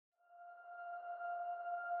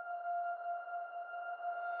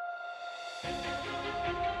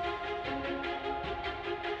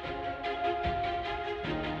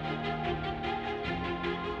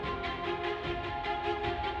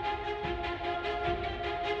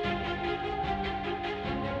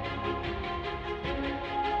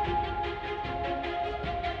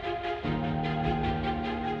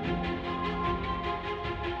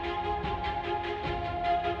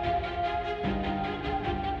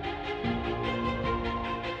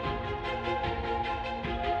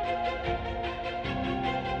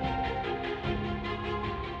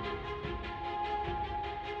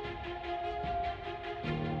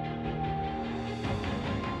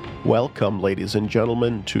Welcome, ladies and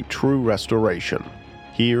gentlemen, to True Restoration.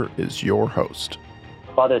 Here is your host.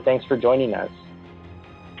 Father, thanks for joining us.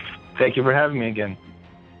 Thank you for having me again.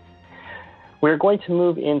 We're going to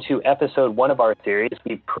move into episode 1 of our series.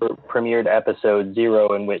 We premiered episode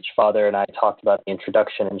 0, in which Father and I talked about the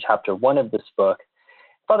introduction in chapter 1 of this book.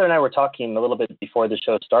 Father and I were talking a little bit before the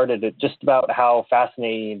show started just about how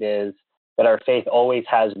fascinating it is that our faith always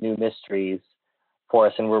has new mysteries for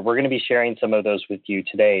us, and we're going to be sharing some of those with you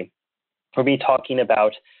today. We'll be talking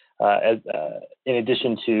about, in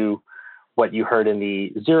addition to what you heard in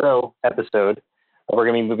the 0 episode, we're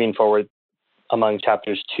going to be moving forward among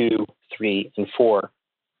chapters 2, 3, and 4.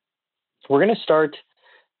 We're going to start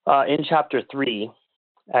in chapter 3,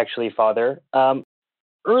 actually, Father.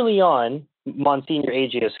 Early on, Monsignor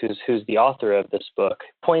Agius, who's the author of this book,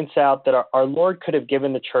 points out that our Lord could have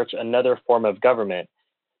given the church another form of government,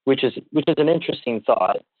 which is an interesting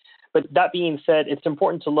thought. But that being said, it's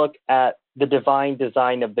important to look at the divine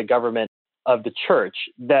design of the government of the church,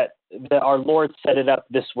 that our Lord set it up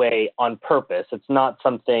this way on purpose. It's not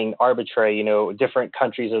something arbitrary. You know, different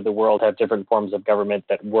countries of the world have different forms of government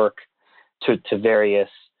that work to various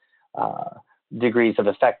degrees of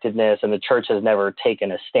effectiveness, and the church has never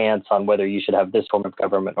taken a stance on whether you should have this form of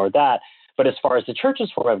government or that. But as far as the church's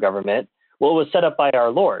form of government, well, it was set up by our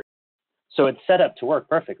Lord. So it's set up to work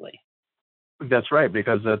perfectly. That's right,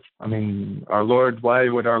 because our Lord, why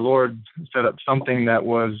would our Lord set up something that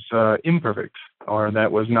was imperfect, or that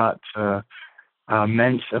was not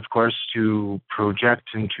meant, of course, to project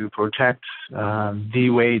and to protect the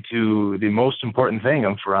way to the most important thing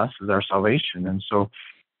for us is our salvation. And so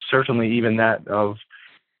certainly even that of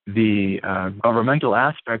the governmental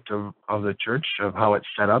aspect of the church, of how it's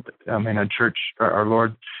set up, a church, our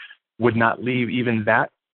Lord would not leave even that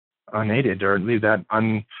unaided, or leave that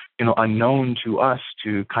unknown to us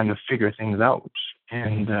to kind of figure things out.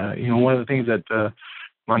 And one of the things that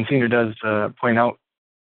Monsignor does point out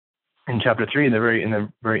in chapter 3, in the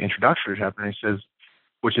very introductory chapter, he says,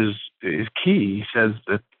 which is key. He says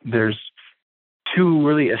that there's 2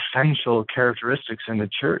 really essential characteristics in the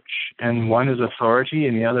church, and one is authority,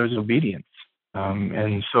 and the other is obedience.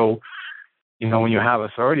 And so, when you have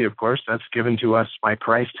authority, of course, that's given to us by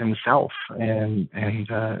Christ Himself, and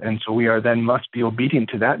so we are then must be obedient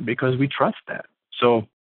to that because we trust that. So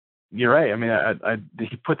you're right.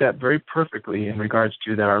 He put that very perfectly in regards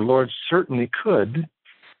to that. Our Lord certainly could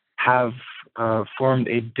have formed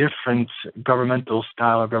a different governmental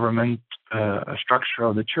style or government structure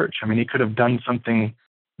of the church. He could have done something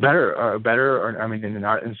better,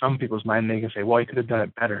 in some people's mind, they can say, well, he could have done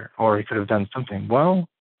it better, or he could have done something. Well,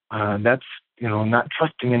 that's not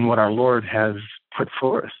trusting in what our Lord has put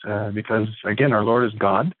forth, because again, our Lord is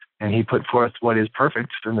God, and He put forth what is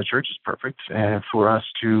perfect, and the church is perfect, for us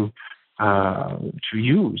to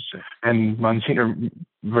use. And Monsignor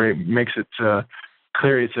makes it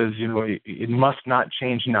clear. He says, it must not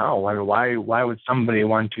change now. Why would somebody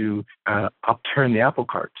want to upturn the apple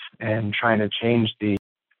cart and trying to change the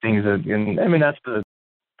things that's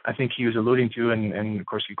I think he was alluding to, and of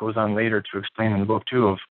course he goes on later to explain in the book too,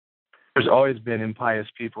 of there's always been impious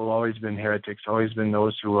people, always been heretics, always been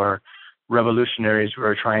those who are revolutionaries who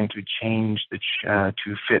are trying to change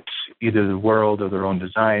to fit either the world or their own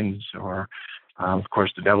designs, or of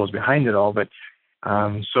course the devil's behind it all. But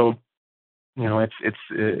so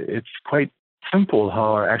it's quite simple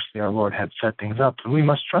how our Lord had set things up, and we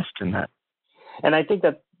must trust in that. And I think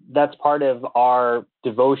that's part of our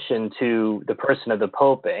devotion to the person of the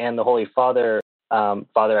Pope and the Holy Father.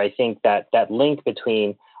 Father, I think that link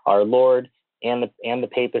between our Lord and the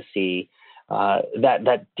papacy,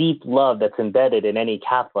 that deep love that's embedded in any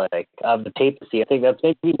Catholic of the papacy, I think that's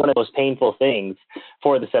maybe one of those painful things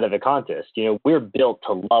for the Sedevacantists. We're built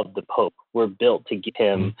to love the Pope. We're built to give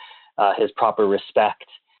him his proper respect.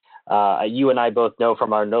 You and I both know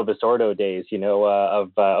from our Novus Ordo days,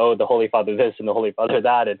 the Holy Father this and the Holy Father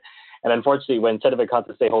that. And unfortunately, when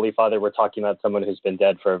Sedevacantists say Holy Father, we're talking about someone who's been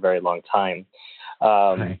dead for a very long time.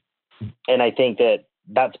 Right. And I think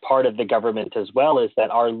that's part of the government as well, is that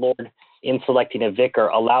our Lord, in selecting a vicar,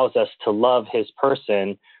 allows us to love his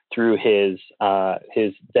person through his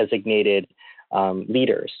designated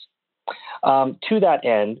leaders. To that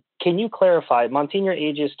end, can you clarify, Monsignor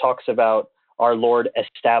Agius talks about our Lord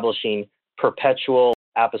establishing perpetual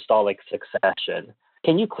apostolic succession.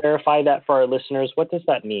 Can you clarify that for our listeners? What does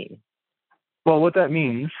that mean? Well, what that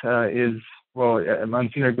means is,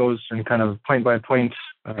 Monsignor goes and kind of point by point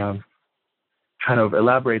kind of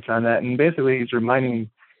elaborates on that. And basically he's reminding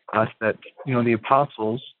us that, the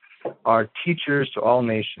apostles are teachers to all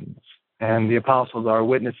nations, and the apostles are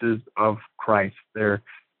witnesses of Christ. They're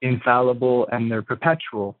infallible and they're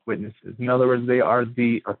perpetual witnesses. In other words, they are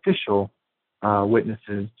the official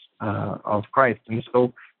witnesses of Christ. And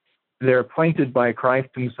so they're appointed by Christ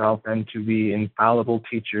himself and to be infallible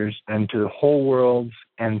teachers and to the whole world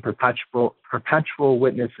and perpetual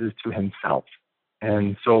witnesses to himself.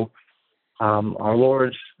 And so our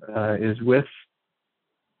Lord is with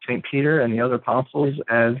St. Peter and the other apostles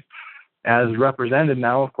as represented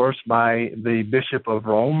now, of course, by the Bishop of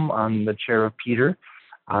Rome on the chair of Peter,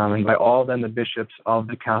 and by all then the bishops of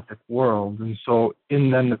the Catholic world. And so in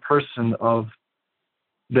then the person of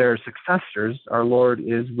their successors, our Lord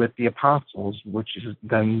is with the apostles, which is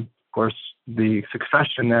then, of course, the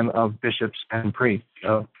succession then of bishops and priests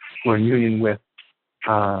who are in union with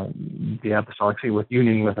the apostolic see, with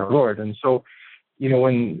union with our Lord. And so,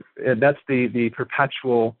 when that's the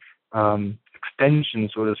perpetual extension,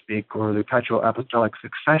 so to speak, or the perpetual apostolic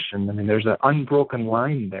succession. I mean, there's an unbroken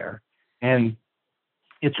line there, and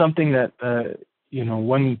it's something that this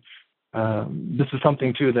is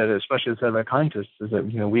something too that, especially as Adventists, is that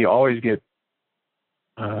we always get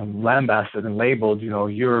lambasted and labeled.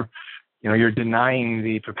 You're denying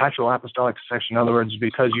the perpetual apostolic succession. In other words,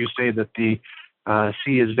 because you say that the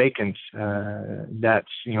see is vacant, that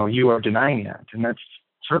you are denying that, and that's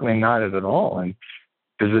certainly not it at all. And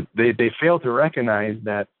because they fail to recognize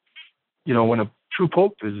that when a true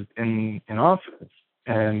pope is in office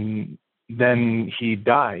and then he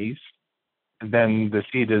dies, then the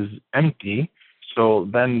seat is empty. So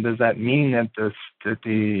then does that mean that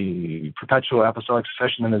the perpetual apostolic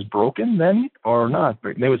succession then is broken then or not?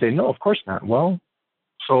 But they would say, no, of course not. Well,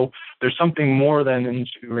 so there's something more than in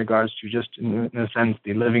regards to just, in a sense,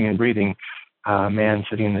 the living and breathing man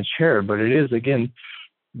sitting in the chair. But it is, again,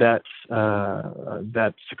 that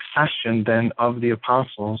succession then of the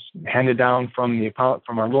apostles, handed down from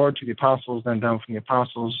our Lord to the apostles, then down from the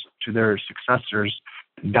apostles to their successors,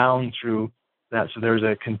 down through that. So there's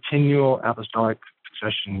a continual apostolic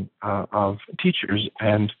succession of teachers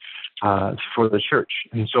and for the church.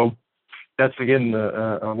 And so that's, again,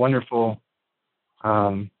 a wonderful,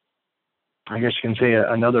 I guess you can say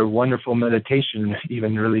another wonderful meditation,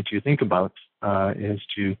 even really to think about, is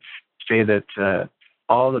to say that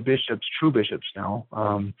all the bishops, true bishops now,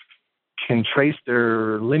 can trace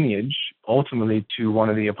their lineage ultimately to one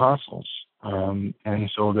of the apostles. And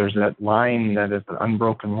so there's that line that is an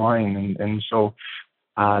unbroken line. And so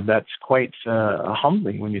that's quite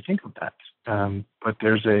humbling when you think of that. But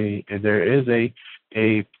there is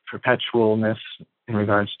a perpetualness in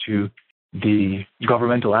regards to the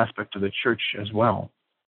governmental aspect of the church as well.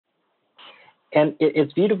 And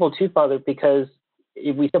it's beautiful too, Father, because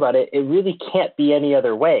if we think about it, it really can't be any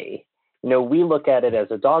other way. We look at it as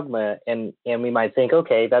a dogma and we might think,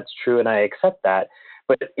 okay, that's true and I accept that.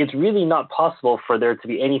 But it's really not possible for there to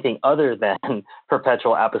be anything other than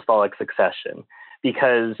perpetual apostolic succession,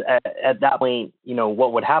 because at that point,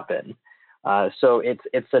 what would happen? So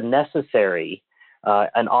it's a necessary,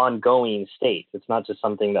 an ongoing state. It's not just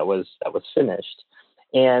something that was finished.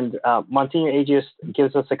 And Monsignor Agius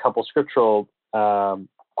gives us a couple scriptural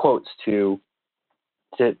quotes to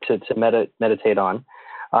meditate on.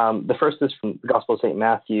 The first is from the Gospel of St.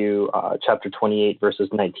 Matthew, chapter 28, verses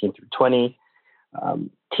 19 through 20.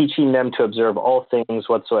 Teaching them to observe all things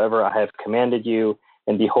whatsoever I have commanded you,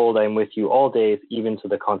 and behold, I am with you all days, even to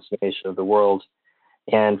the consummation of the world.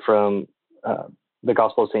 And from the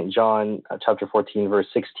Gospel of St. John, chapter 14, verse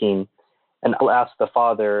 16, and I'll ask the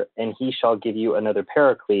Father, and he shall give you another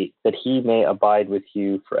paraclete, that he may abide with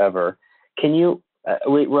you forever. Can you,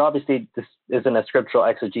 we're obviously, this isn't a scriptural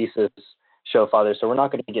exegesis show, Father, so we're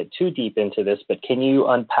not going to get too deep into this, but can you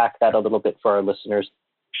unpack that a little bit for our listeners?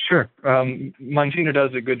 Sure. Monsignor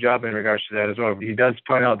does a good job in regards to that as well. He does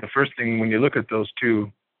point out the first thing when you look at those two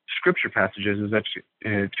scripture passages is that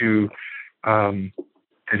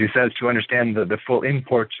as he says, to understand the full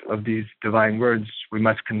import of these divine words, we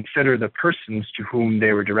must consider the persons to whom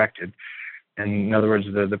they were directed. And in other words,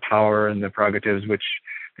 the power and the prerogatives which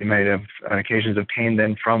they might have on occasions obtained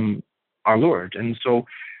then from our Lord. And so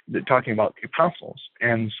they're talking about the apostles.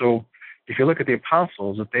 And so if you look at the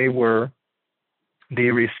apostles, that they were the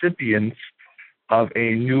recipients of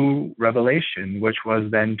a new revelation, which was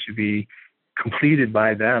then to be completed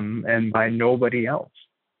by them and by nobody else.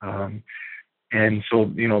 And so,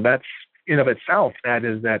 that's in of itself, that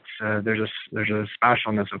is that there's a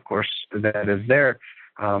specialness, of course, that is there.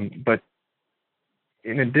 But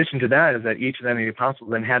in addition to that, is that each of them, the apostles,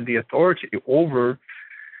 then had the authority over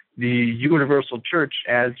the universal church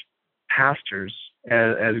as pastors,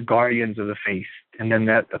 as guardians of the faith. And then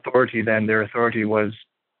that authority, their authority was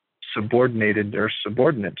subordinate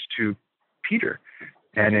to Peter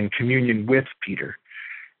and in communion with Peter.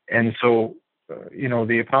 And so,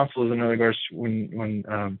 the apostles, in other words,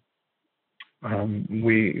 when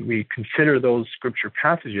we consider those scripture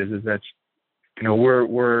passages, is that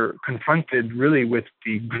we're confronted really with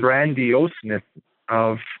the grandioseness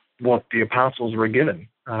of what the apostles were given,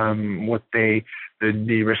 what the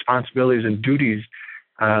responsibilities and duties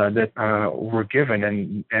that were given,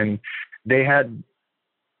 and they had.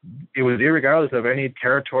 It was irregardless of any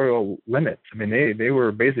territorial limits. I mean, they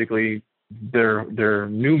were basically their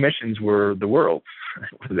new missions were the world,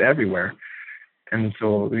 it was everywhere, and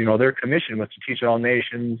so their commission was to teach all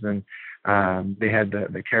nations, and they had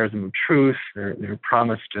the charism of truth. They were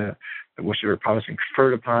promised, which they were promising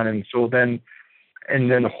conferred upon, and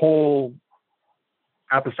then the whole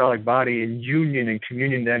apostolic body in union and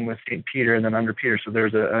communion then with St. Peter and then under Peter. So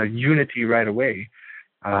there's a unity right away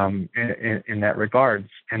in that regards.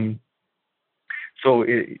 And so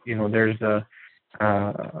there's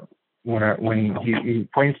when he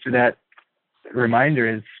points to that reminder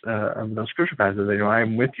is of those scripture passages, I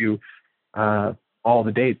am with you all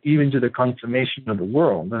the days, even to the consummation of the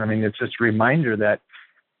world. And I mean, it's just a reminder that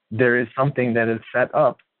there is something that is set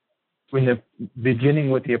up in the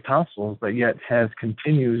beginning with the apostles, but yet has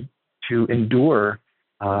continued to endure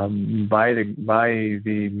by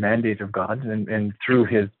the mandate of God and through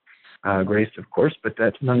His grace, of course. But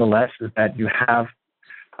that nonetheless is that you have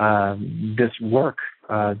this work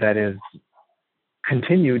that is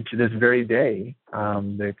continued to this very day,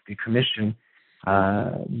 the commission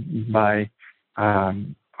by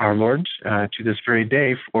our Lord to this very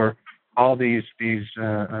day for all these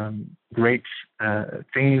great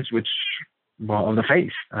things of the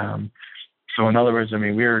faith. So in other words, I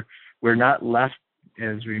mean, we're not left,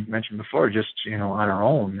 as we mentioned before, just on our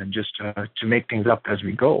own and just to make things up as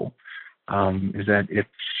we go. Is that it's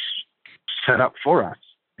set up for us,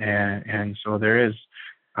 and so there is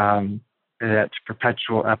that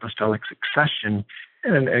perpetual apostolic succession,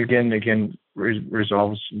 and again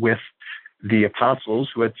resolves with the apostles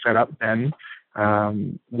who had set up then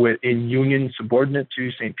in union subordinate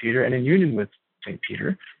to St. Peter and in union with St.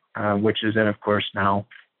 Peter, which is then, of course, now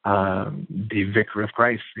the Vicar of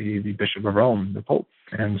Christ, the Bishop of Rome, the Pope.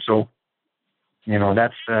 And so,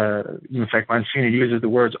 that's, in fact, Monsignor uses the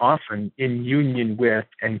words often, in union with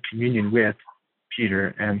and communion with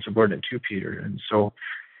Peter and subordinate to Peter. And so,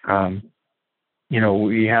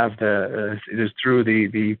 we have it is through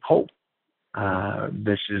the Pope.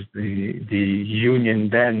 This is the union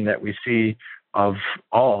then that we see of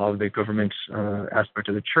all of the government aspect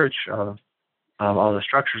of the church, of all the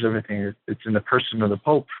structures, everything. It's in the person of the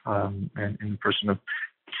Pope and in the person of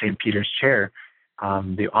St. Peter's chair.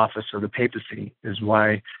 The office of the papacy is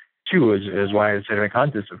why, too, is why it's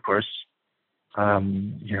Sedevacantist, of course.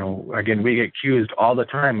 Again, we get accused all the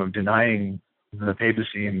time of denying the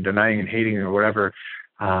papacy and denying and hating or whatever,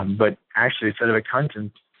 but actually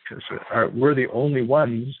Sedevacantist, we're the only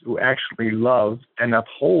ones who actually love and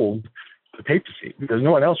uphold the papacy, because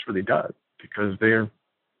no one else really does, because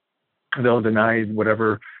they'll deny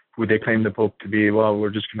who they claim the Pope to be. Well,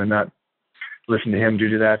 we're just going to not listen to him due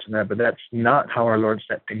to that and that, but that's not how our Lord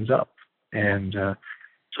set things up. And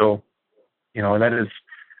so that is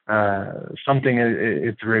something.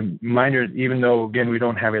 It's a reminder, even though again we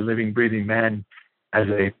don't have a living, breathing man as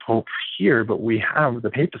a Pope here, but we have the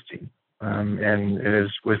papacy. And it is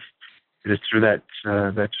through that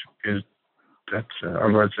our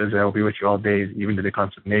Lord says, "I will be with you all days, even to the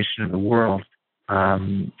consummation of the world."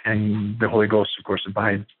 And the Holy Ghost, of course,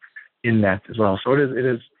 abides in that as well. So it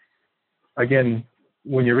is again,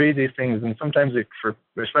 when you read these things, and sometimes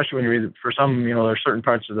especially when you read it, for some, there are certain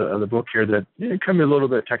parts of the book here that it can be a little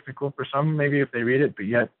bit technical for some, maybe if they read it, but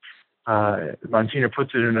yet Monsignor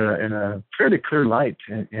puts it in a fairly clear light,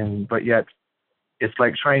 but yet it's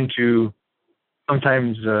like trying to,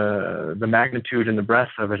 sometimes the magnitude and the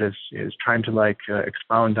breadth of it is trying to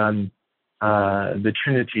expound on the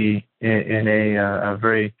Trinity in a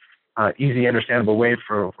very easy, understandable way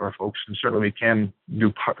for folks. And certainly we can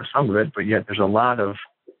do some of it, but yet there's a lot of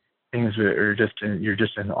things that are you're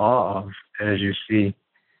just in awe of as you see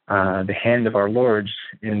the hand of our Lord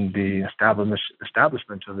in the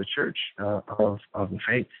establishment of the church of the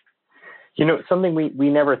faith. Something we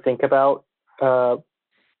never think about,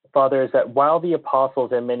 Father, is that while the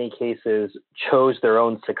apostles in many cases chose their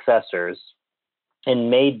own successors and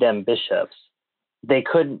made them bishops, they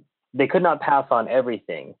could not pass on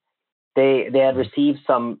everything. They had received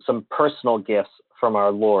some personal gifts from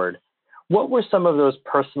our Lord. What were some of those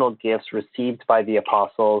personal gifts received by the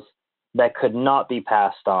apostles that could not be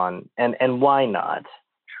passed on, and why not?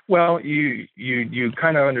 Well, you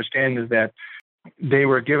kind of understand is that they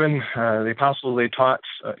were given the apostles. They taught.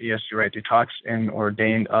 Yes, you're right. They taught and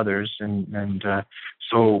ordained others, and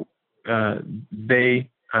so they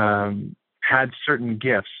had certain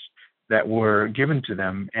gifts that were given to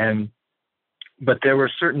them, but there were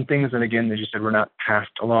certain things, and again, as you said, were not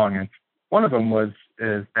passed along. And one of them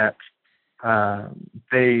is that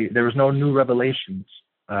there was no new revelations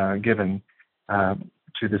given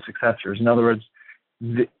to the successors. In other words,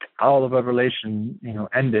 all of Revelation,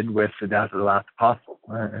 ended with the death of the last apostle,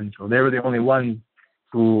 and so they were the only ones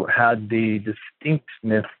who had the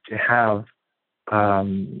distinctness to have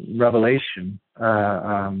revelation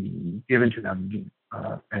given to them,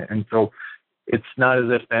 and so it's not as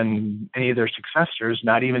if then any of their successors,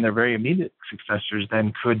 not even their very immediate successors,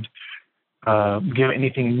 then could give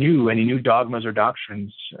anything new, any new dogmas or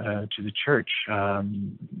doctrines to the church.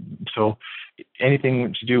 So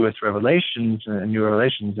anything to do with revelations and new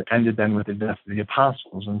revelations ended then with the death of the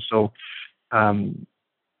apostles. And so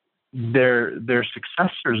their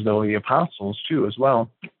successors, though, the apostles too as well,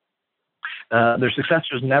 their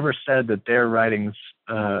successors never said that their writings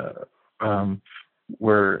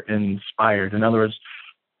were inspired. In other words,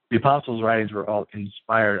 the apostles' writings were all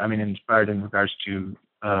inspired. I mean, inspired in regards to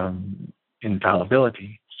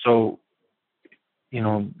infallibility. So,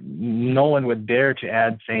 no one would dare to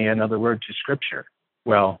add, say, another word to Scripture.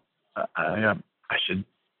 Well, I should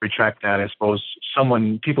retract that. I suppose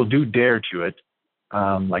people do dare to it,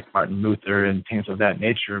 like Martin Luther and things of that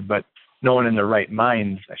nature, but no one in their right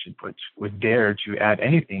minds, I should put, would dare to add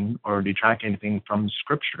anything or detract anything from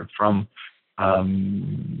Scripture,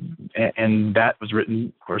 and that was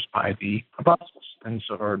written, of course, by the apostles, and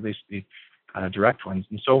so, or at least the direct ones.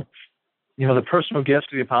 And so, the personal gifts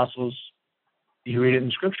of the apostles, you read it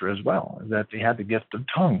in Scripture as well, that they had the gift of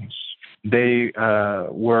tongues. They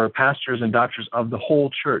were pastors and doctors of the whole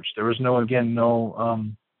church. There was no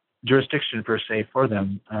jurisdiction per se for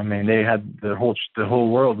them. I mean, they had the whole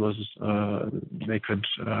world was they could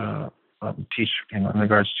teach in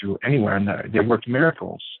regards to anywhere, and they worked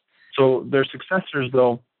miracles. So their successors,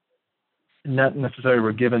 though, not necessarily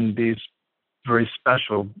were given these very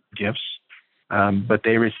special gifts, but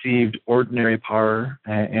they received ordinary power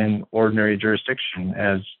and ordinary jurisdiction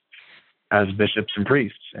as bishops and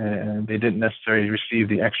priests. And they didn't necessarily receive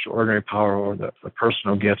the extraordinary power or the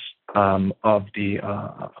personal gifts of the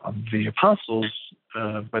apostles,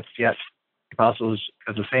 but yet the apostles,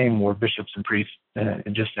 as the same, were bishops and priests,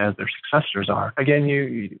 just as their successors are. Again,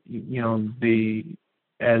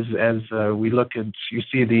 as we look at, you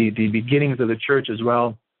see the beginnings of the church as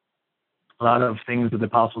well. A lot of things that the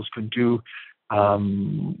apostles could do,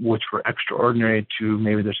 which were extraordinary to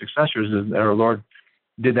maybe their successors, and our Lord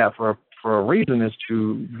did that for a reason, is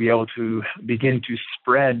to be able to begin to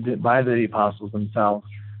spread by the apostles themselves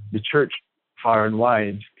the church far and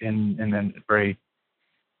wide, in then very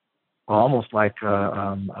almost like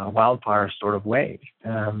a wildfire sort of way.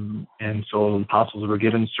 And so the apostles were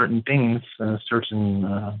given certain things,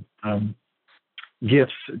 certain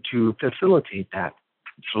gifts to facilitate that.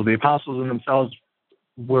 So the apostles in themselves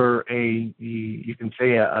were you can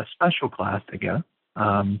say a special class, I guess,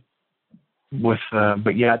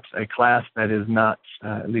 but yet a class that is not,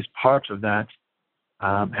 at least part of that,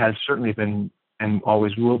 has certainly been and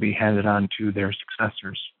always will be handed on to their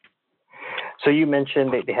successors. So you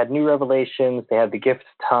mentioned they had new revelations, they had the gift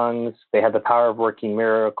of tongues, they had the power of working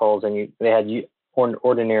miracles, and they had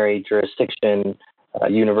ordinary jurisdiction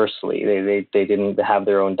universally. They didn't have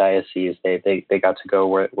their own diocese. They got to go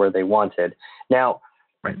where they wanted. Now,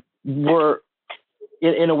 right.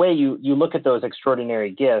 In a way, you look at those extraordinary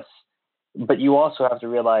gifts, but you also have to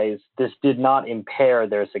realize this did not impair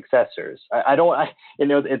their successors.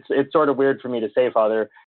 It's sort of weird for me to say, Father.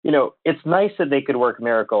 It's nice that they could work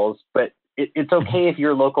miracles, but it's okay if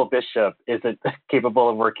your local bishop isn't capable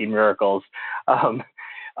of working miracles.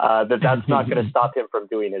 That's not going to stop him from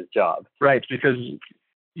doing his job. Right, because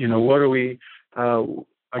what are we?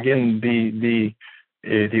 Again, the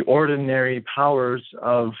ordinary powers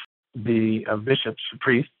of bishops,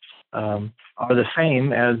 priests, are the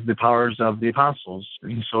same as the powers of the apostles,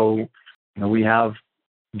 and so we have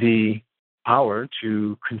the power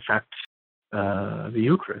to confect the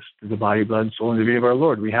Eucharist, the body, blood, soul, and divinity of our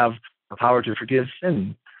Lord. We have the power to forgive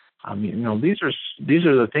sin. These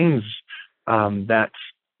are the things that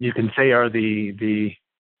you can say are the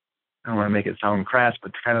I don't want to make it sound crass,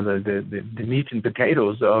 but kind of the meat and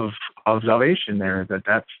potatoes of salvation.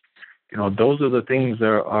 That's those are the things that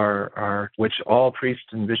are which all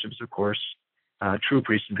priests and bishops, of course, true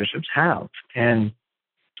priests and bishops have, and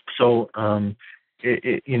so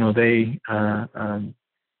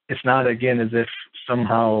it's not, again, as if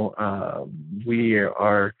somehow we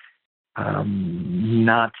are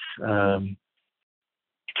not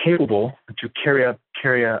capable to carry out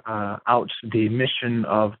the mission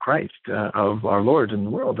of Christ, of our Lord in the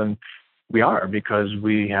world. And we are, because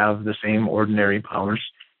we have the same ordinary powers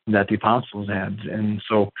that the apostles had. And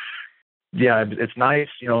so, yeah, it's nice,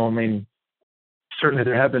 certainly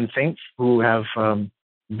there have been saints who have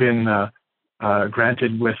been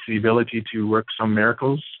granted with the ability to work some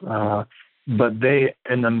miracles, but they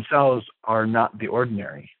in themselves are not the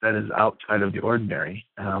ordinary. That is outside of the ordinary.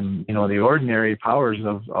 The ordinary powers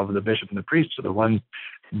of the bishop and the priest are the ones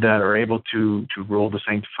that are able to rule, to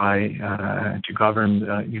sanctify, to govern,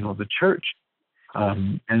 the church.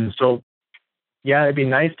 And so, yeah, it'd be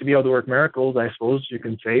nice to be able to work miracles, I suppose you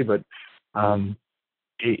can say, but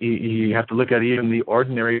you have to look at even the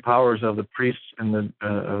ordinary powers of the priests and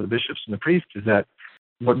the bishops and the priests. Is that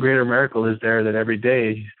what greater miracle is there that every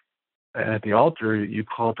day at the altar you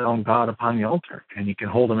call down God upon the altar and you can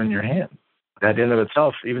hold him in your hand? That in of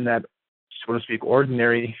itself, even that, so to speak,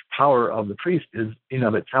 ordinary power of the priest is in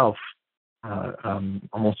of itself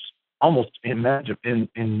almost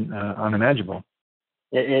unimaginable.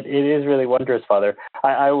 It is really wondrous, Father.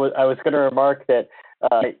 I was going to remark that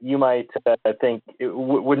you might think it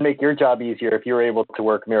would make your job easier if you were able to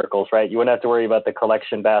work miracles, right? You wouldn't have to worry about the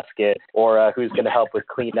collection basket or who's going to help with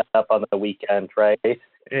cleanup on the weekend, right?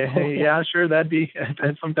 Yeah, sure. That'd be.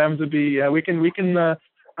 And sometimes it'd be. We can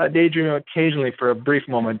daydream occasionally for a brief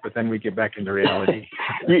moment, but then we get back into reality.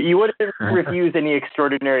 You wouldn't refuse any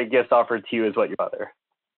extraordinary gifts offered to you, is what your Father.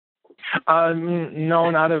 No,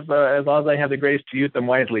 not as long as I have the grace to use them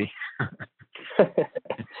wisely.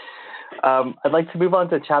 I'd like to move on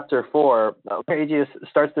to chapter 4. Aegeus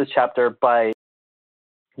starts this chapter by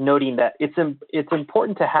noting that it's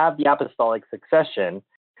important to have the apostolic succession,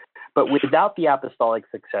 but without the apostolic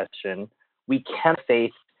succession, we can't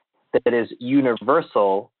faith that is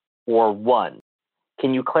universal or one.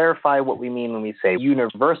 Can you clarify what we mean when we say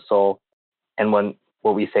universal and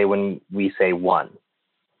what we say when we say one?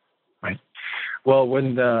 Right. Well,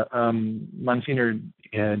 when the Monsignor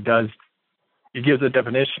he gives a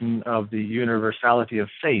definition of the universality of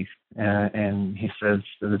faith, and he says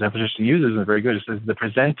the definition he uses is very good. It says the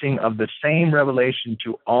presenting of the same revelation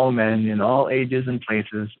to all men in all ages and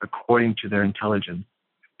places according to their intelligence.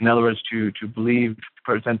 In other words, to believe,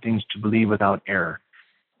 present things to believe without error.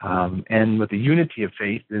 And with the unity of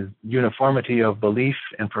faith is uniformity of belief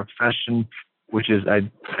and profession, which is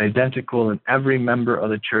identical in every member of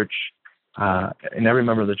the church, And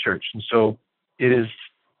so it is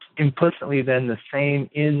implicitly then the same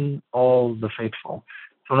in all the faithful.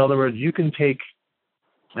 So in other words, you can take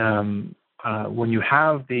when you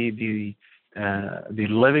have the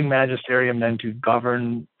living magisterium then to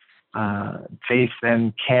govern faith,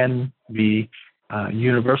 then can be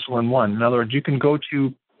universal and one. In other words, you can go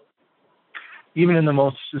to even in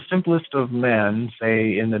the simplest of men,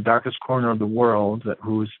 say in the darkest corner of the world,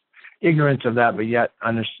 who's ignorant of that, but yet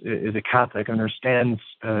is a Catholic, understands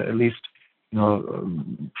at least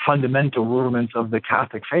fundamental rudiments of the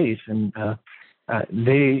Catholic faith, and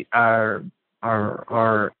they are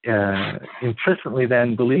implicitly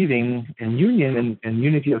then believing in union and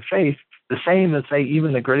unity of faith, the same as, say,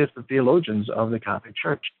 even the greatest of theologians of the Catholic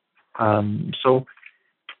Church. So,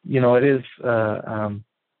 it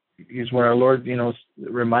is where our Lord,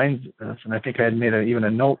 reminds us, and I think I had made even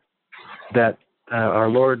a note that our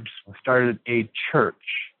Lord started a church,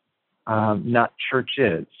 not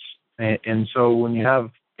churches. And so when you have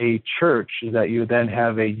a church, that you then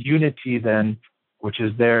have a unity then, which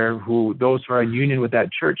is there, those who are in union with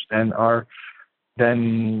that church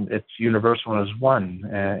then it's universal as one.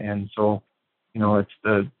 And so, it's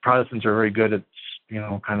the Protestants are very good at,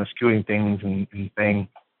 kind of skewing things and saying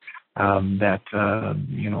that,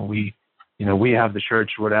 we have the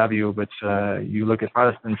church, what have you, but you look at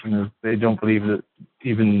Protestants and they don't believe that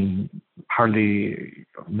even hardly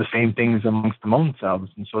the same things amongst themselves.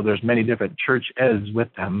 And so there's many different churches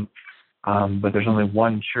with them, but there's only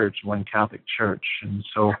one church, one Catholic Church. And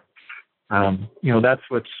so, that's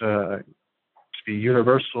what's to be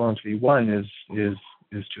universal and to be one is to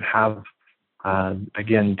have,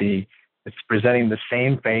 again, it's presenting the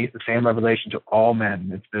same faith, the same revelation to all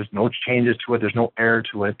men. There's no changes to it. There's no error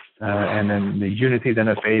to it. And then the unity then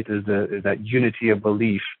of faith is that unity of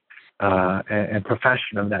belief and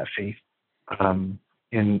profession of that faith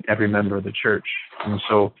in every member of the church. And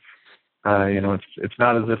so, it's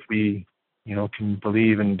not as if we, can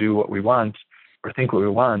believe and do what we want or think what we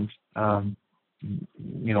want,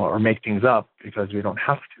 or make things up, because we don't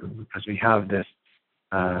have to, because we have this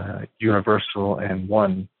universal and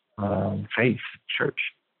one faith church.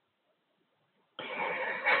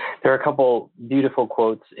 There are a couple beautiful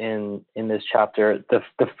quotes in this chapter.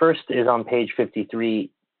 The first is on page 53.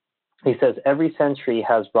 He says, "Every century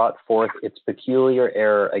has brought forth its peculiar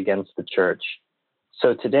error against the church.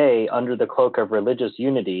 So today, under the cloak of religious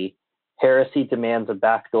unity, heresy demands a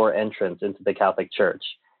backdoor entrance into the Catholic Church."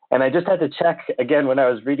 And I just had to check again when I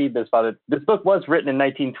was reading this, Father. This book was written in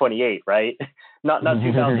 1928, right? Not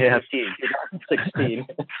 2015, 2016.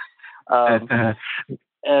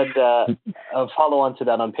 And I'll follow on to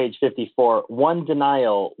that on page 54. "One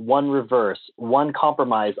denial, one reverse, one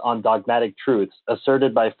compromise on dogmatic truths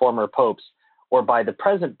asserted by former popes or by the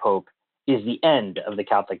present pope is the end of the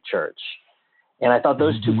Catholic Church." And I thought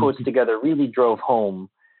those two quotes together really drove home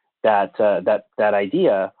that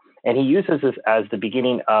idea. And he uses this as the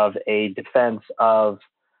beginning of a defense of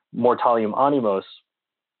Mortalium Animos,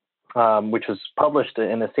 which was published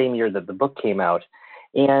in the same year that the book came out.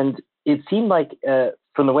 And it seemed like,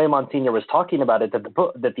 from the way Monsignor was talking about it,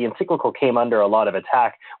 that the encyclical came under a lot of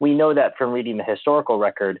attack. We know that from reading the historical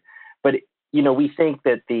record, but we think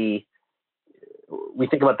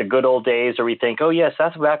about the good old days, or we think, oh yes,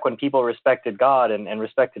 that's back when people respected God and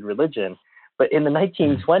respected religion. But in the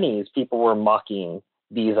 1920s, people were mocking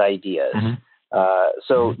these ideas.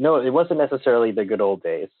 So no, it wasn't necessarily the good old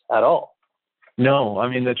days at all. No, I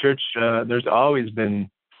mean, the church, there's always been,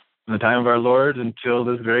 from the time of our Lord until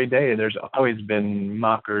this very day, there's always been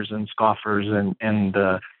mockers and scoffers and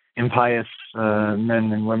impious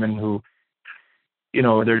men and women who,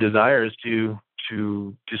 their desire is to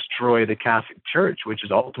destroy the Catholic Church, which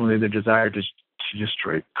is ultimately their desire to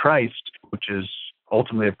destroy Christ, which is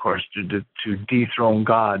ultimately, of course, to dethrone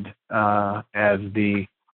God as the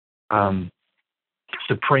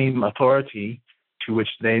supreme authority to which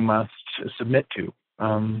they must submit to.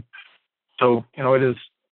 So it is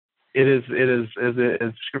as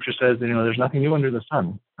Scripture says, there's nothing new under the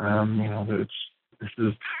sun. This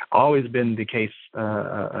has always been the case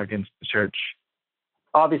against the church.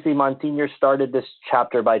 Obviously, Monsignor started this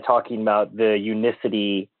chapter by talking about the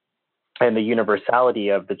unicity and the universality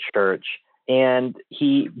of the church, and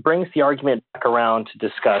he brings the argument back around to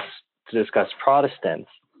discuss Protestants.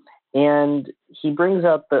 And he brings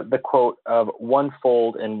up the quote of "one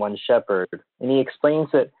fold and one shepherd," and he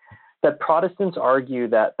explains that Protestants argue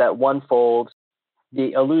that one fold,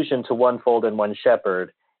 the allusion to one fold and one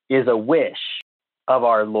shepherd, is a wish of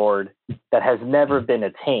our Lord that has never been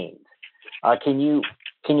attained. Can you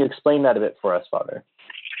explain that a bit for us, Father?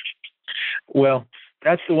 Well,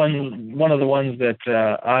 that's one of the ones that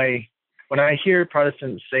when I hear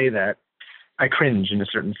Protestants say that, I cringe in a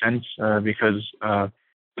certain sense because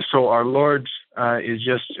so our Lord is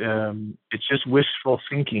it's just wishful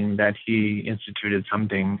thinking that he instituted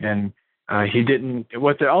something, and he didn't.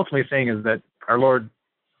 What they're ultimately saying is that our Lord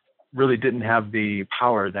really didn't have the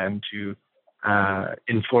power then to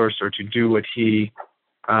enforce or to do what he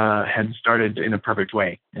had started in a perfect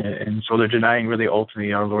way, and so they're denying really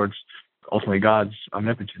ultimately God's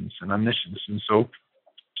omnipotence and omniscience, and so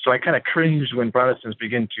I kind of cringe when Protestants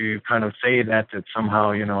begin to kind of say that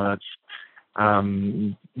somehow that's.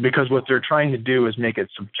 Because what they're trying to do is make it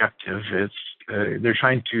subjective. They're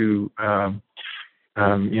trying to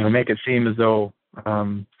make it seem as though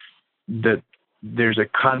that there's a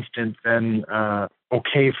constant then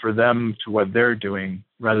okay for them to what they're doing,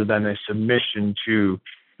 rather than a submission to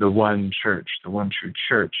the one church, the one true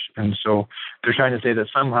church. And so they're trying to say that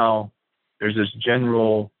somehow there's this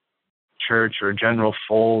general church or general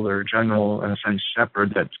fold or general, in a sense,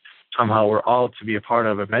 shepherd that somehow we're all to be a part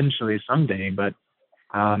of eventually someday. But,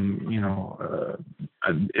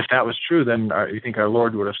 if that was true, then you think our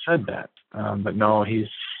Lord would have said that. But no, he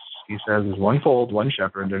says there's one fold, one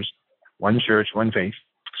shepherd, there's one church, one faith.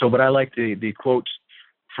 So, but I like the quote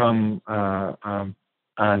from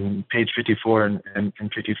on page 54 and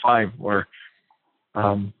 55, where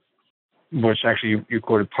which actually you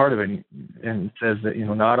quoted part of it, and it says that,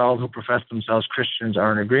 not all who profess themselves Christians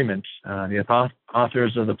are in agreement. The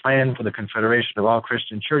authors of the plan for the confederation of all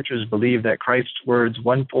Christian churches believe that Christ's words,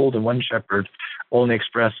 one fold and one shepherd, only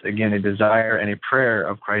express, again, a desire and a prayer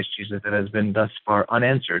of Christ Jesus that has been thus far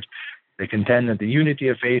unanswered. They contend that the unity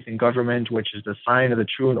of faith and government, which is the sign of the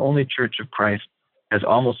true and only Church of Christ, has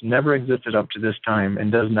almost never existed up to this time and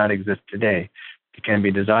does not exist today. It can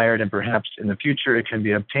be desired, and perhaps in the future it can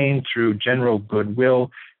be obtained through general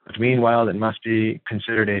goodwill, but meanwhile it must be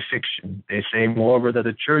considered a fiction. They say, moreover, that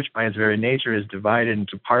the church by its very nature is divided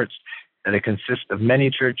into parts, that it consists of many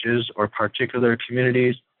churches or particular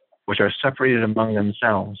communities which are separated among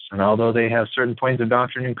themselves. And although they have certain points of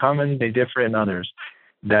doctrine in common, they differ in others,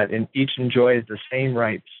 that in each enjoys the same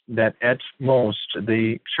rights, that at most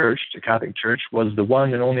the church, the Catholic Church, was the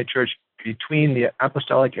one and only church between the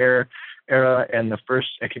apostolic era and the first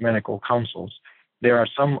ecumenical councils. There are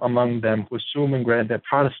some among them who assume and grant that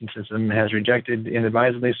Protestantism has rejected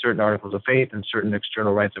inadvisedly certain articles of faith and certain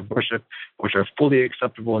external rites of worship, which are fully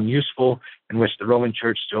acceptable and useful, and which the Roman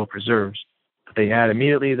Church still preserves. They add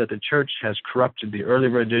immediately that the Church has corrupted the early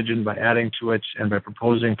religion by adding to it and by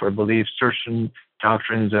proposing for belief certain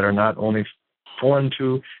doctrines that are not only foreign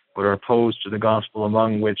to, but are opposed to the gospel,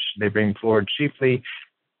 among which they bring forward chiefly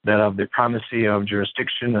that of the primacy of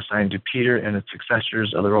jurisdiction assigned to Peter and its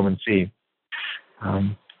successors of the Roman See.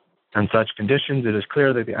 On such conditions, it is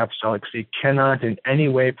clear that the Apostolic See cannot in any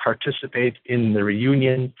way participate in the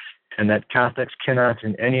reunion, and that Catholics cannot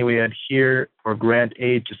in any way adhere or grant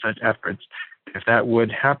aid to such efforts. If that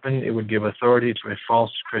would happen, it would give authority to a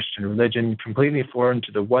false Christian religion, completely foreign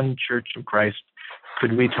to the one Church of Christ.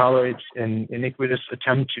 Could we tolerate an iniquitous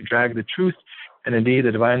attempt to drag the truth, and indeed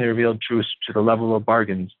the divinely revealed truth, to the level of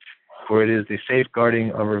bargains? For it is the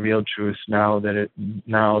safeguarding of revealed truth now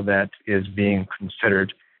that is being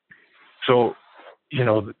considered. So,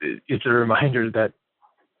 it's a reminder that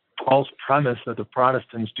Paul's premise that the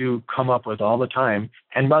Protestants do come up with all the time,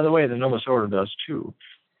 and by the way, the Novus Ordo does too,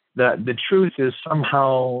 that the truth is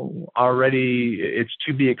somehow already, it's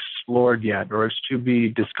to be explored yet, or it's to be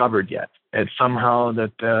discovered yet. It's somehow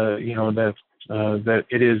that, that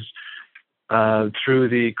it is through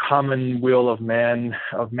the common will of man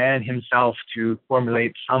himself to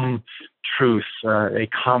formulate some truth, a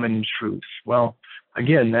common truth. Well,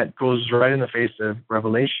 again, that goes right in the face of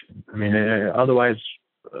revelation. I mean, otherwise,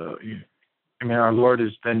 our Lord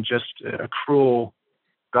is then just a cruel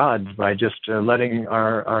God by just letting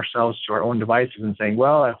ourselves to our own devices and saying,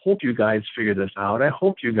 well, I hope you guys figure this out. I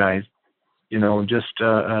hope you guys, just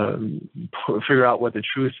figure out what the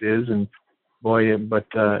truth is. And boy, but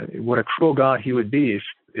what a cruel God he would be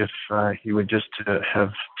if he would just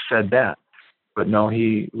have said that. But no,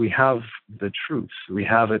 we have the truth. We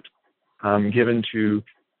have it given to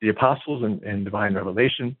the apostles in divine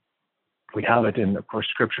revelation. We have it in, of course,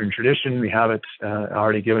 Scripture and tradition. We have it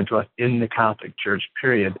already given to us in the Catholic Church,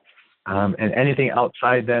 period. And anything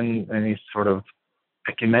outside then, any sort of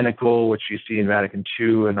ecumenical, which you see in Vatican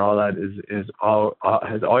II and all that,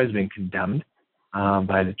 has always been condemned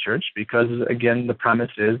by the Church, because, again, the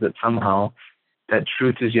premise is that somehow that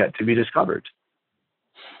truth is yet to be discovered.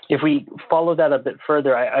 If we follow that a bit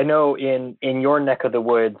further, I know in your neck of the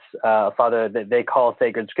woods, Father, that they call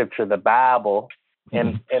sacred Scripture the Bible.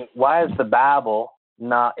 And why is the Bible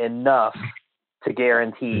not enough to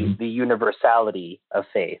guarantee the universality of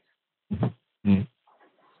faith?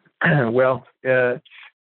 Well,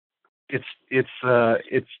 it's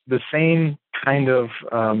the same kind of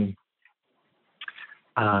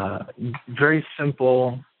very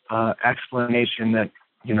simple explanation that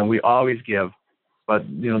we always give, but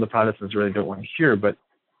the Protestants really don't want to hear. But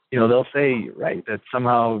they'll say, right, that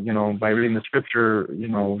somehow by reading the Scripture,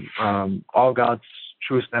 all God's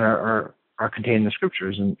truths then are contained in the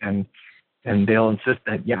Scriptures, and they'll insist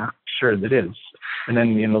that, yeah, sure, that is. And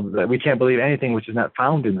then, that we can't believe anything which is not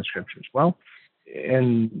found in the Scriptures. Well,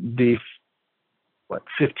 in the,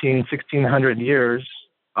 1600 years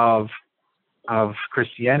of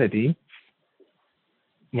Christianity,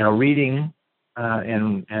 reading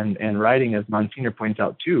and writing, as Monsignor points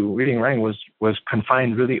out too, reading and writing was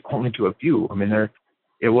confined really only to a few. I mean,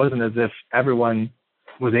 it wasn't as if everyone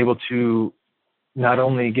was able to not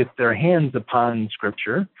only get their hands upon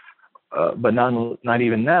Scripture, but not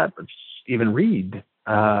even that, but even read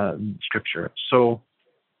Scripture. So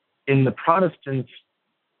in the Protestants'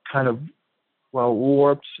 kind of,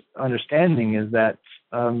 warped understanding is that,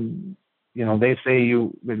 they say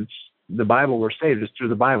it's the Bible, we're saved, it's through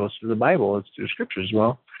the Bible, it's through the Bible, it's through Scriptures.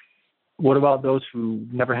 Well, what about those who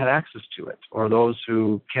never had access to it, or those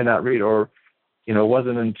who cannot read, or, it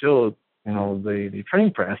wasn't until, the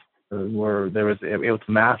printing press where there was able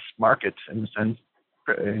to mass market, in a sense,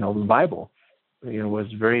 the Bible. It was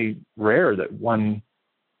very rare that one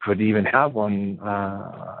could even have one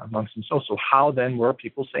amongst themselves. So how then were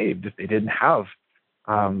people saved if they didn't have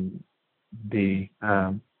the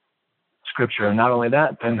Scripture? And not only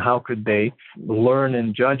that, then how could they learn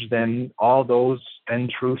and judge then all those then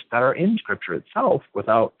truths that are in Scripture itself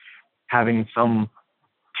without having some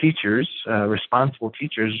teachers, responsible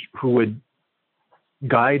teachers, who would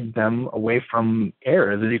guide them away from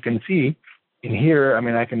error? As you can see in here,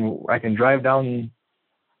 I can drive down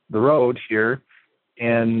the road here,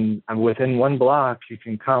 and within one block you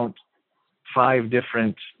can count 5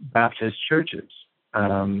 different Baptist churches,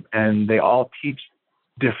 and they all teach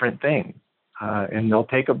different things, and they'll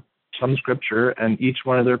take some Scripture, and each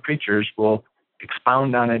one of their preachers will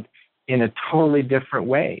expound on it in a totally different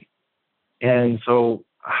way. And so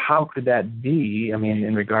how could that be? I mean,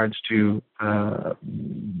 in regards to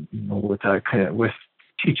with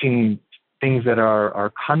teaching things that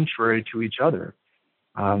are contrary to each other.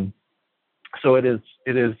 So it is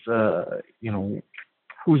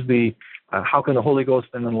who's the how can the Holy Ghost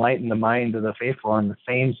then enlighten the mind of the faithful on the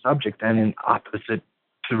same subject and in opposite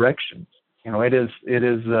directions? It is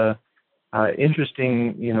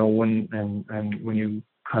interesting, when you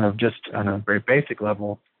kind of just on a very basic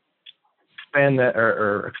level expand that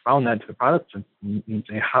or expound that to the Protestants and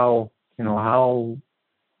say how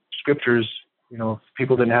scriptures, if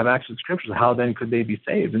people didn't have access to scriptures, how then could they be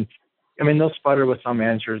saved? And I mean, they'll sputter with some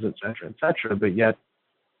answers, et cetera, but yet,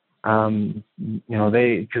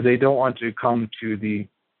 because they don't want to come to the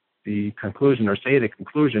conclusion or say the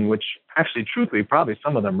conclusion, which actually, truthfully, probably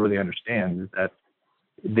some of them really understand, is that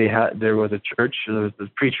there was a church, there was the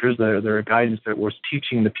preachers, there were guidance that was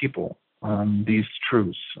teaching the people these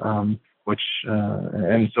truths, and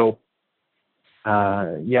so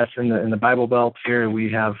yes, in the Bible Belt here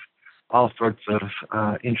we have all sorts of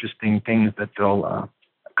interesting things that they'll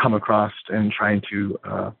come across and trying to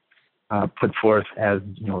put forth as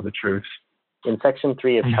the truths. In section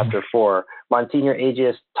 3 of chapter 4, Monsignor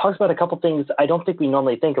Agius talks about a couple things I don't think we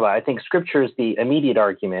normally think about. I think Scripture is the immediate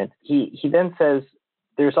argument. He then says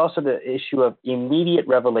there's also the issue of immediate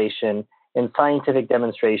revelation and scientific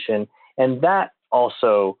demonstration, and that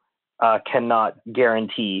also cannot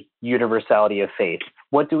guarantee universality of faith.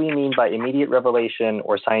 What do we mean by immediate revelation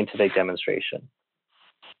or scientific demonstration?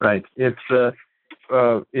 Right. It's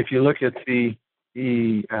if you look at the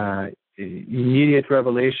immediate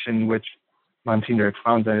revelation, which Monsignor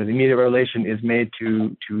expounds on, the immediate revelation is made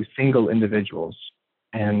to single individuals,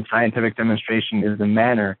 and scientific demonstration is the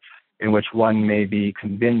manner in which one may be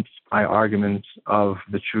convinced by arguments of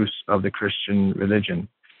the truths of the Christian religion.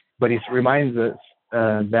 But he reminds us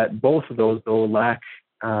that both of those, though, lack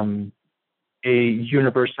a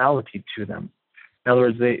universality to them. In other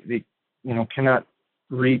words, they cannot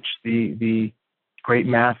reach the great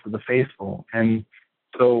mass of the faithful. And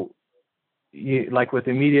so, like with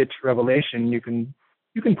immediate revelation, you can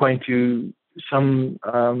point to some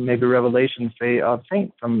maybe revelations, say, of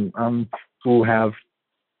saints, who have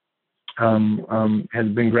has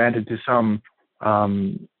been granted to some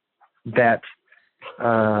that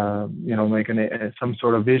like some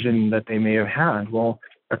sort of vision that they may have had. Well,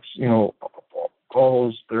 that's all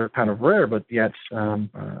those, they're kind of rare, but yet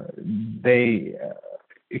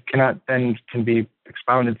it cannot then can be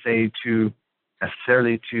expounded, say, to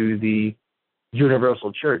necessarily to the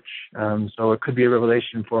universal church. So it could be a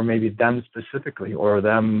revelation for maybe them specifically, or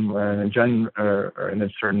them or in a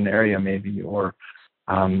certain area maybe, or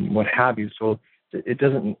what have you. So it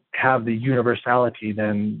doesn't have the universality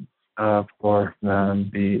then for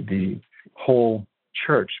the whole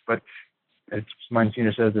church. But as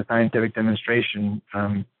Monsignor says, the scientific demonstration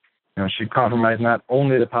should compromise not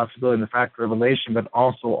only the possibility and the fact of revelation, but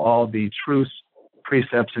also all the truths,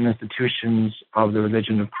 precepts, and institutions of the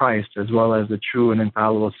religion of Christ, as well as the true and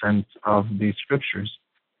infallible sense of the scriptures.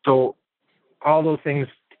 So all those things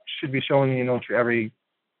should be shown, to every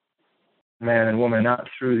man and woman, not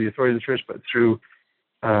through the authority of the church, but through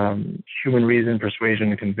human reason, persuasion,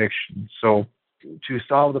 and conviction. So to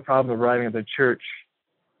solve the problem of arriving at the church,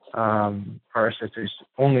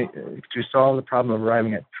 only to solve the problem of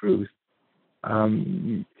arriving at truth,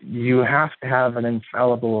 you have to have an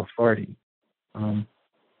infallible authority.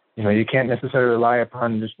 You can't necessarily rely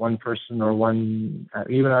upon just one person or one,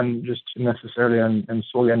 even on just necessarily on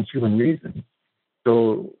solely on human reason.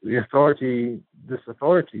 So this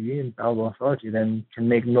authority, infallible authority, then can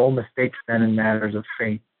make no mistakes then in matters of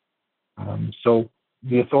faith. So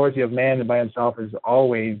the authority of man by himself is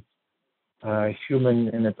always human,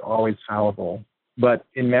 and it's always fallible. But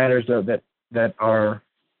in matters that are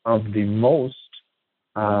of the most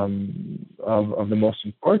of the most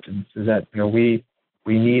importance, is that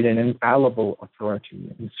we need an infallible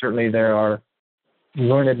authority. And certainly there are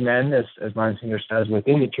learned men, as Monsignor says,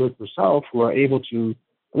 within the church herself, who are able to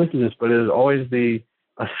listen to this, but it is always the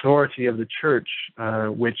authority of the church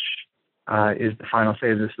which is the final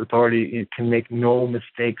say. This authority, it can make no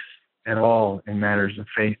mistakes at all in matters of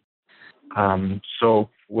faith. So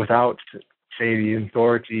without, say, the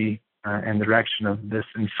authority and direction of this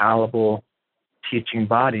infallible teaching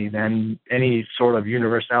body, then any sort of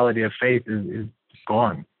universality of faith is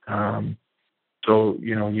gone. So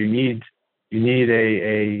you need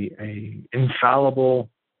a infallible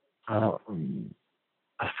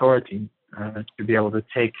authority to be able to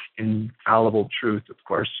take infallible truth, of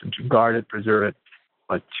course, and to guard it, preserve it,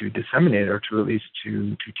 but to disseminate it, or to at least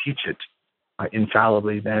to teach it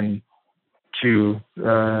infallibly, then to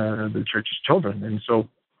the church's children. And so,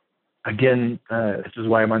 again, this is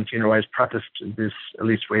why Monsignor Wise prefaced this, at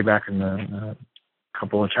least way back in the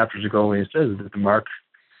couple of chapters ago, when he says that the mark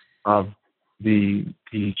of the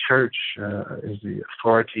church is the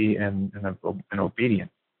authority and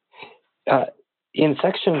obedience. In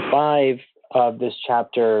section 5 of this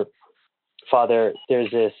chapter, Father,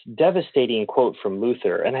 there's this devastating quote from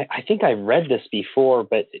Luther, and I think I've read this before,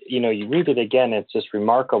 but you read it again, it's just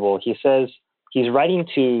remarkable. He says, he's writing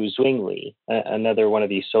to Zwingli, another one of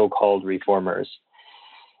these so-called reformers.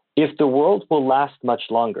 If the world will last much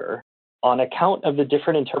longer, on account of the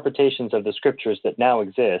different interpretations of the scriptures that now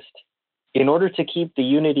exist, in order to keep the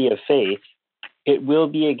unity of faith, it will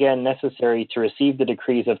be again necessary to receive the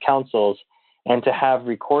decrees of councils and to have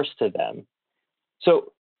recourse to them.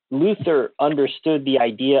 So Luther understood the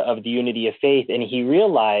idea of the unity of faith, and he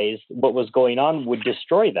realized what was going on would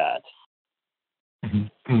destroy that.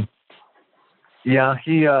 Mm-hmm. Yeah,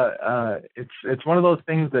 it's one of those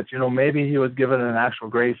things that, maybe he was given an actual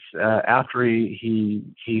grace after he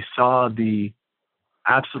saw the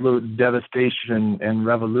absolute devastation and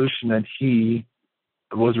revolution that he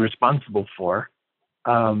was responsible for,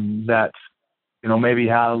 that, maybe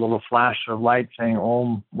had a little flash of light saying,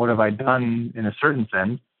 oh, what have I done, in a certain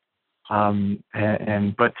sense.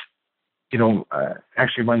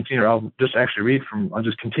 Actually, Monsignor, I'll just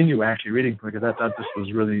continue reading, because I thought this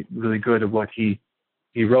was really, really good of what he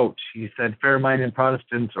wrote. He said, fair-minded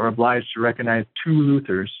Protestants are obliged to recognize two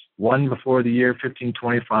Luthers, one before the year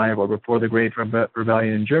 1525 or before the Great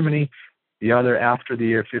Rebellion in Germany, the other after the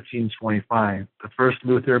year 1525. The first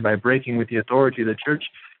Luther, by breaking with the authority of the Church,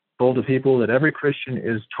 told the people that every Christian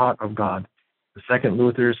is taught of God. The second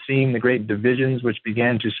Luther, seeing the great divisions which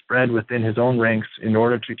began to spread within his own ranks, in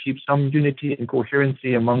order to keep some unity and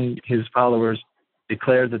coherency among his followers,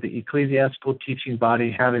 declared that the ecclesiastical teaching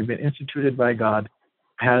body, having been instituted by God,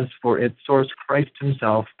 has for its source Christ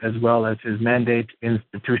himself, as well as his mandate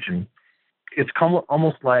institution. It's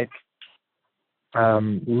almost like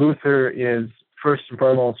Luther is first and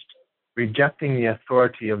foremost rejecting the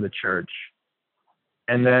authority of the church.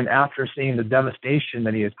 And then after seeing the devastation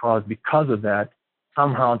that he has caused because of that,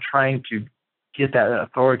 somehow trying to get that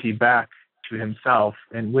authority back to himself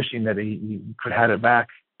and wishing that he could have it back,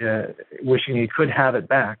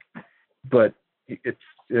 but it's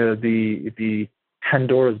the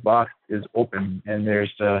Pandora's box is open, and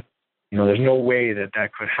there's no way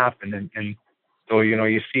that could happen, and so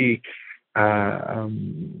you see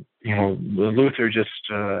Luther just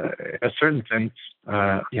a certain sense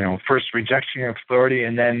first rejecting authority,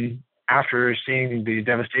 and then after seeing the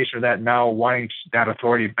devastation of that, now wanting that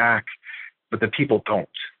authority back, but the people don't.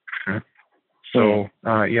 So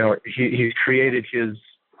he created his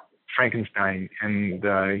Frankenstein, and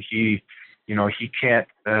he can't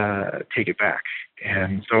take it back.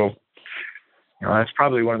 And so, that's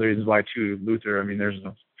probably one of the reasons why, too, Luther, there's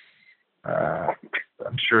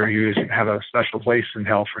I'm sure you have a special place in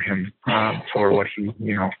hell for him for what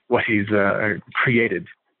he's created.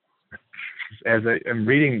 As I'm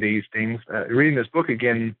reading these things, reading this book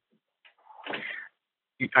again,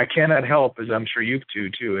 I cannot help, as I'm sure you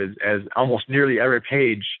too, as almost nearly every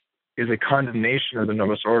page is a condemnation of the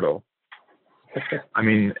Novus Ordo.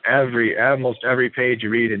 Almost every page you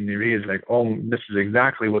read is like, oh, this is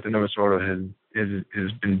exactly what the Novus Ordo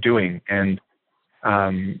has been doing, and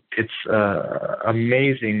it's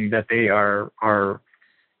amazing that they are.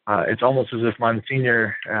 It's almost as if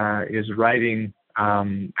Monsignor is writing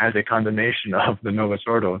as a condemnation of the Novus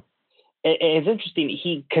Ordo. It's interesting.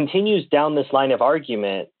 He continues down this line of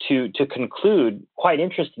argument to conclude quite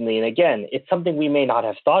interestingly, and again, it's something we may not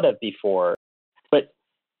have thought of before. But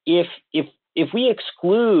if we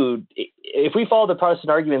follow the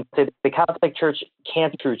Protestant argument that the Catholic Church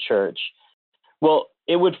can't be true church, well,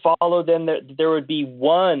 it would follow then that there would be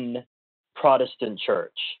one Protestant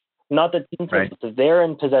church, not that they're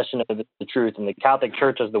in possession of the truth and the Catholic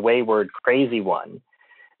Church is the wayward, crazy one.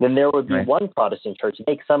 Then there would be one Protestant church. It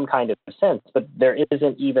makes some kind of sense, but there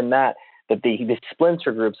isn't even that the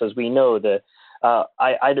splinter groups, as we know,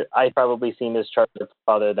 I probably seen this chart,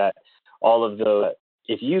 Father, that all of the,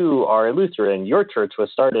 if you are a Lutheran, your church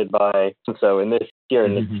was started by so in this year,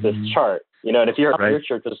 in this chart, and if your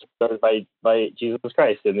church was started by Jesus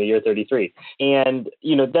Christ in the year 33. And,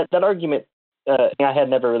 that argument, I had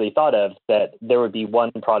never really thought of, that there would be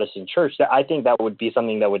one Protestant church. I think that would be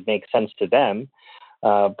something that would make sense to them.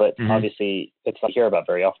 But obviously it's not heard about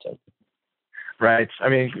very often. Right.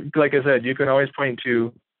 Like I said, you can always point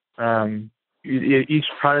to each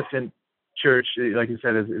Protestant church, like you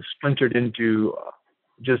said, is splintered into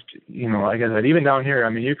just, like I said, even down here,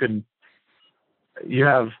 you could you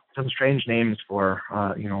have some strange names for,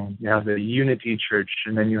 you have the Unity Church,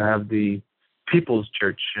 and then you have the People's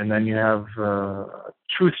Church, and then you have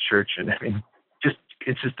Truth Church. And I mean,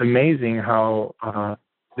 it's just amazing how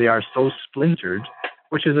they are so splintered,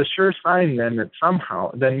 which is a sure sign then that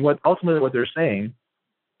somehow, then ultimately what they're saying,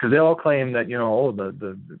 because they all claim that,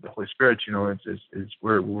 the Holy Spirit, is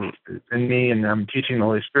we're in me, and I'm teaching the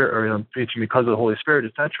Holy Spirit, or I'm preaching because of the Holy Spirit,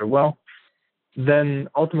 etc. Well, then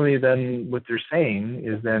ultimately, what they're saying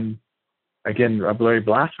is then, again, a very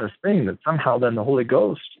blasphemous thing, that somehow then the Holy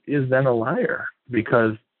Ghost is then a liar,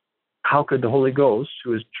 because how could the Holy Ghost,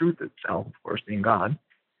 who is truth itself, of course, being God,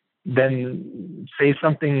 then say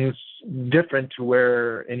something different to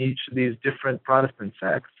where in each of these different Protestant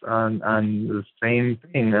sects on the same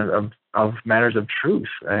thing of matters of truth?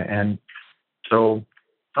 And so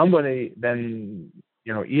somebody then,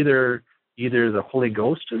 either the Holy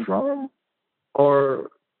Ghost is wrong or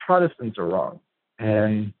Protestants are wrong.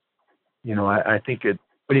 And, I think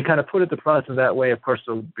when you kind of put it to Protestants that way, of course,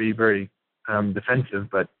 they'll be very defensive,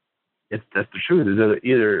 but that's the truth. Is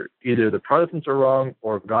either the Protestants are wrong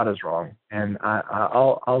or God is wrong, and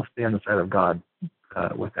I'll stay on the side of God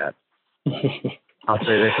with that. I'll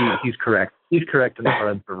say that he's correct. He's correct, and the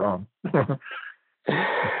Protestants are wrong.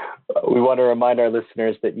 We want to remind our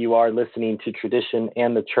listeners that you are listening to Tradition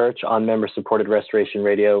and the Church on member-supported Restoration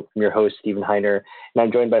Radio. I'm your host, Stephen Heiner, and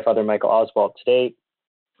I'm joined by Father Michael Oswalt. Today,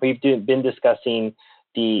 we've been discussing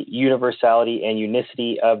the universality and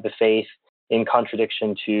unicity of the faith in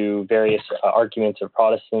contradiction to various arguments of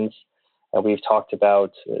Protestants. We've talked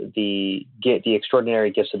about the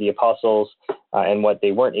extraordinary gifts of the apostles and what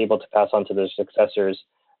they weren't able to pass on to their successors.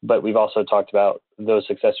 But we've also talked about those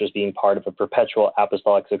successors being part of a perpetual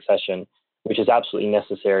apostolic succession, which is absolutely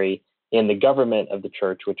necessary in the government of the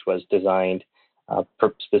church, which was designed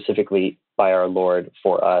specifically by our Lord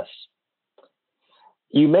for us.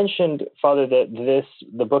 You mentioned, Father, that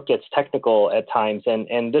the book gets technical at times,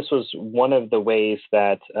 and this was one of the ways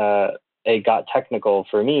that it got technical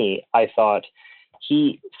for me. I thought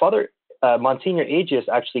Monsignor Agius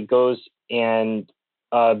actually goes and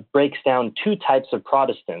breaks down two types of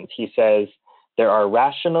Protestants. He says there are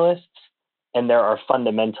rationalists and there are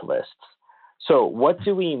fundamentalists. So what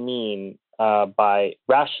do we mean by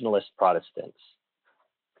rationalist Protestants?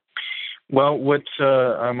 Well, what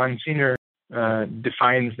Monsignor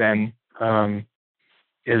defines then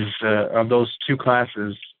is of those two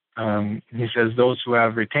classes. He says those who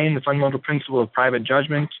have retained the fundamental principle of private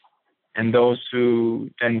judgment, and those who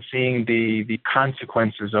then, seeing the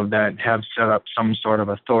consequences of that, have set up some sort of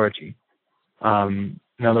authority. In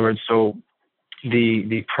other words, so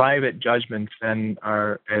the private judgments then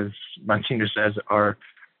are, as Monsignor says,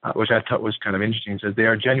 which I thought was kind of interesting, says they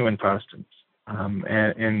are genuine Protestants,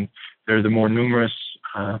 and they're the more numerous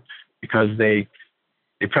because they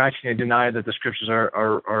practically deny that the Scriptures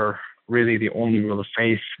are really the only rule of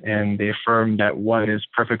faith, and they affirm that one is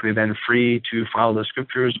perfectly then free to follow the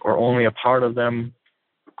Scriptures or only a part of them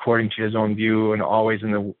according to his own view and always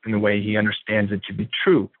in the way he understands it to be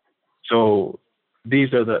true. So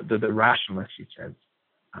these are the rationalists, he says.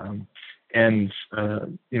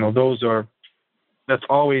 That's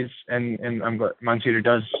always, and I'm glad Monsignor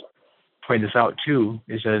does point this out too.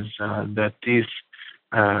 He says that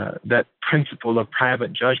that principle of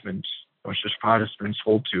private judgment, which as Protestants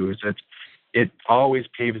hold to, is that it always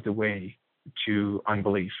paves the way to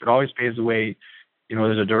unbelief. It always paves the way.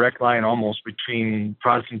 There's a direct line almost between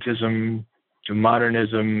Protestantism to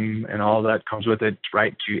modernism and all that comes with it,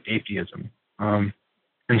 right to atheism. And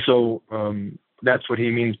so that's what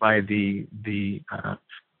he means by the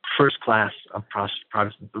first class of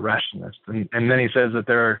Protestants, the rationalists. And then he says that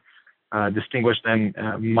they're distinguished then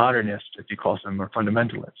modernists, if he calls them, or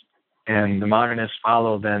fundamentalists. And the modernists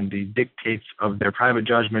follow then the dictates of their private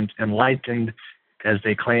judgment, enlightened, as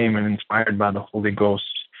they claim, and inspired by the Holy Ghost.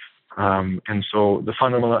 And so the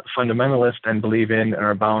fundamentalists then believe in and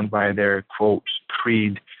are bound by their, quote,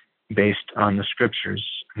 creed based on the Scriptures.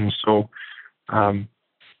 And so,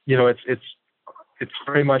 it's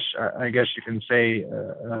very much, I guess you can say,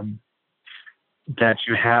 that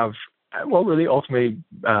you have, well, really ultimately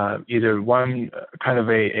either one kind of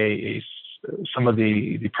some of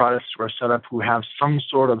the Protestants who are set up who have some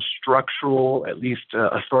sort of structural, at least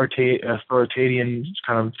authoritarian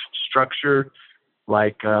kind of structure,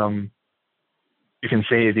 like you can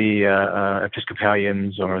say the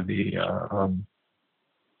Episcopalians or the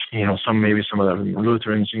some of the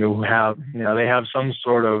Lutherans, who have they have some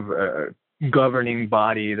sort of governing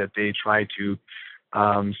body that they try to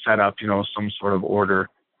set up, some sort of order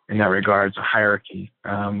in that regards, a hierarchy.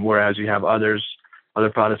 Whereas you have others other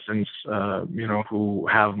Protestants,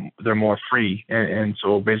 they're more free. And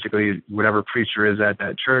so basically whatever preacher is at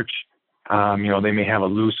that church, they may have a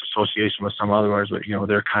loose association with some others, but,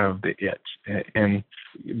 they're kind of the it.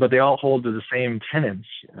 But they all hold to the same tenets,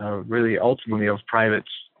 really ultimately of private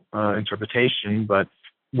interpretation, but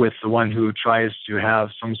with the one who tries to have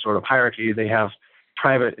some sort of hierarchy, they have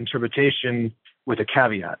private interpretation with a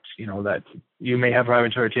caveat, that you may have private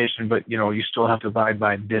interpretation, but, you still have to abide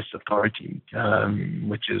by this authority,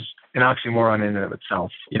 which is an oxymoron in and of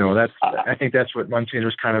itself. I think that's what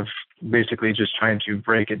Monsignor's kind of basically just trying to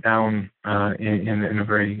break it down in a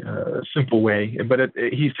very simple way. But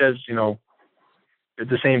he says,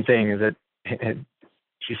 the same thing is that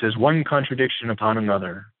he says one contradiction upon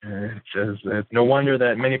another. It says that no wonder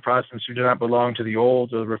that many Protestants who do not belong to the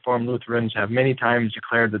old or the Reformed Lutherans have many times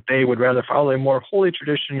declared that they would rather follow a more holy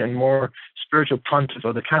tradition and more spiritual pontiff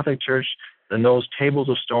of the Catholic Church than those tables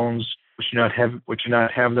of stones which do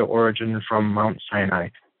not have their origin from Mount Sinai.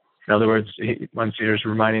 In other words, Monsignor is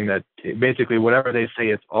reminding that basically whatever they say,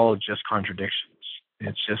 it's all just contradictions.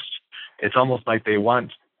 It's almost like they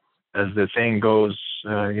want, as the saying goes,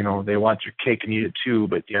 they want your cake and eat it too,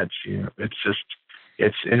 but yet,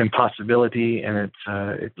 it's an impossibility, and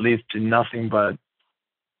it leads to nothing but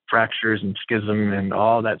fractures and schism and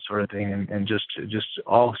all that sort of thing, and just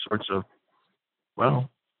all sorts of,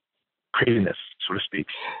 craziness, so to speak.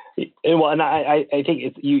 And I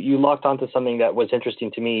think you locked onto something that was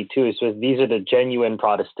interesting to me too. So these are the genuine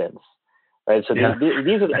Protestants, right? So yeah.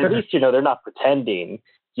 these are, at least, they're not pretending,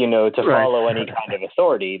 to follow any kind of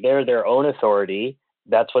authority. They're their own authority.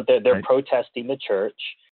 That's what they're right. protesting the church.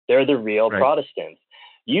 They're the real right. Protestants.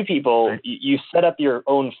 You people, right. you set up your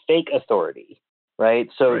own fake authority, right?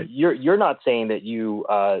 So right. you're not saying that you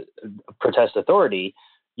protest authority.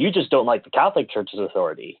 You just don't like the Catholic Church's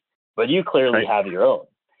authority, but you clearly right. have your own.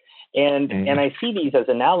 And I see these as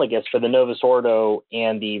analogous for the Novus Ordo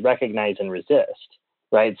and the Recognize and Resist,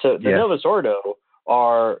 right? So the Novus Ordo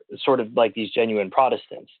are sort of like these genuine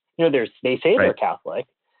Protestants. They say they're Catholic,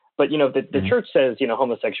 but the church says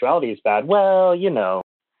homosexuality is bad. Well,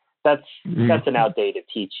 that's an outdated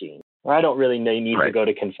teaching. Or I don't really need to go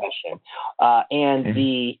to confession. And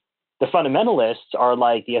the fundamentalists are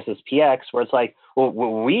like the SSPX, where it's like, well,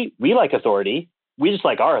 we like authority. We just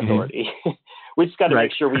like our authority. We just got to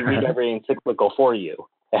make sure we read every encyclical for you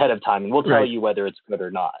ahead of time, and we'll tell you whether it's good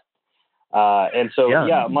or not. And so,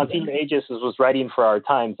 Monsignor Aegis was writing for our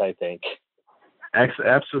times, I think.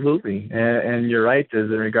 Absolutely, and you're right. As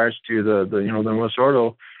in regards to the Novus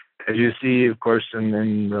Ordo, as you see, of course,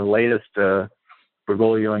 in the latest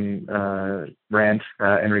Bergoglio rant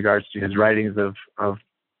in regards to his writings of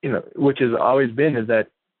which has always been is that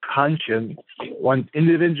conscience, one's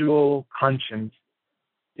individual conscience,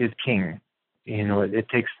 is king. It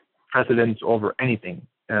takes precedence over anything.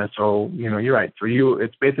 So you're right. For you,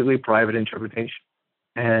 it's basically private interpretation,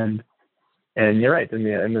 and you're right. And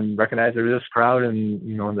then recognize there is this crowd, and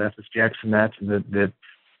the SSGX and that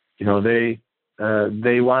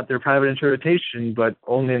they want their private interpretation, but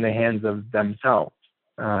only in the hands of themselves,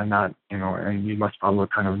 not and you must follow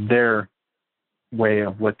kind of their way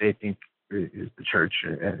of what they think is the church,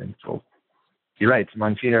 and so. You're right,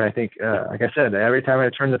 Monsignor. I think, like I said, every time I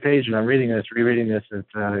turn the page and I'm rereading this,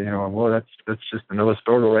 it's that's just the Novus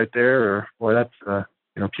Ordo right there, or that's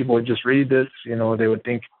people would just read this, they would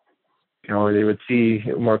think, they would see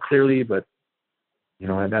it more clearly, but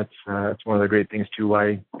that's one of the great things too.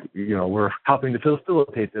 Why we're helping to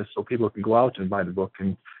facilitate this so people can go out and buy the book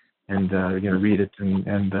and read it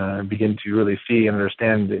and begin to really see and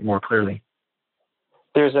understand it more clearly.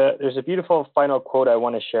 There's a beautiful final quote I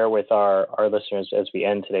want to share with our listeners as we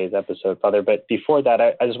end today's episode, Father. But before that,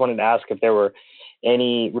 I just wanted to ask if there were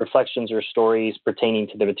any reflections or stories pertaining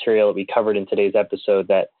to the material that we covered in today's episode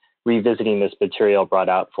that revisiting this material brought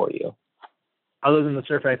out for you. Other than the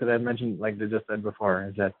sheer fact that I mentioned, like I just said before,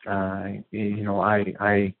 is that I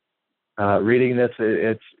reading this,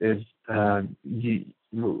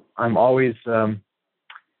 I'm always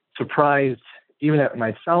surprised, even at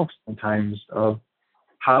myself sometimes, of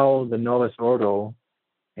how the Novus Ordo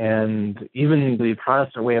and even the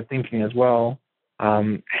Protestant way of thinking as well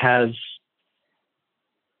has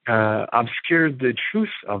obscured the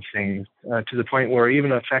truth of things to the point where it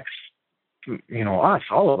even affects us,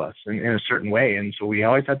 all of us, in a certain way. And so we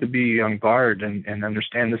always have to be on guard and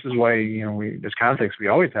understand this is why we as Catholics we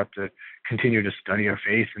always have to continue to study our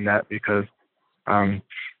faith and that, because a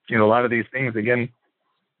lot of these things, again,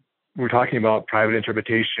 we're talking about private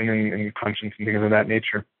interpretation and conscience and things of that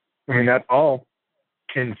nature. I mean, that all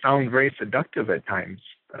can sound very seductive at times,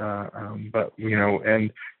 but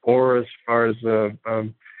or as far as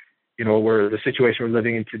where the situation we're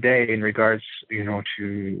living in today in regards,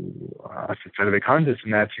 to us at Sedevacantist,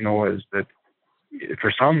 and that's, is that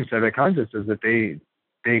for some Sedevacantist is that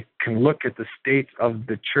they can look at the state of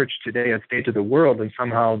the church today, the state of the world, and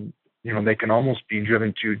somehow, they can almost be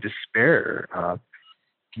driven to despair.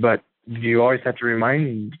 But you always have to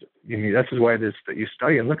remind, this is why that you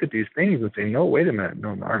study and look at these things and say, no, wait a minute,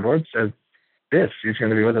 no, our Lord says this, He's going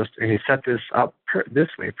to be with us, and He set this up this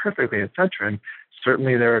way perfectly, etc. And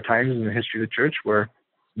certainly there are times in the history of the church where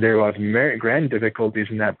there was very grand difficulties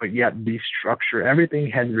in that, but yet the structure, everything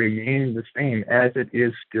had remained the same as it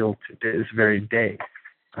is still to this very day.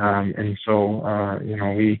 And so,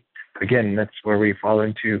 we, again, that's where we fall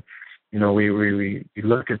into, we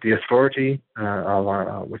look at the authority of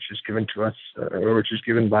our, which is given to us, or which is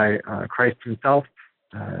given by Christ Himself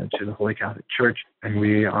to the Holy Catholic Church, and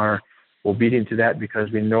we are obedient to that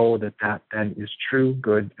because we know that then is true,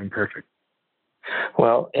 good, and perfect.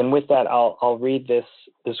 Well, and with that, I'll read this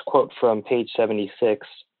quote from page 76.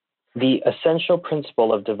 The essential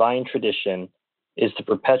principle of divine tradition is the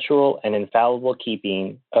perpetual and infallible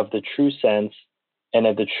keeping of the true sense and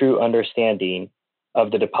of the true understanding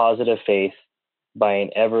of the deposit of faith by an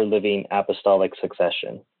ever-living apostolic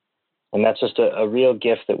succession. And that's just a real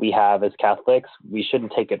gift that we have as Catholics. We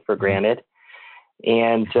shouldn't take it for granted.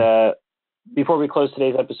 And before we close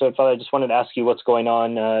today's episode, Father, I just wanted to ask you what's going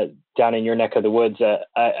on down in your neck of the woods.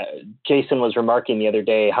 Jason was remarking the other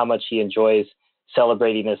day how much he enjoys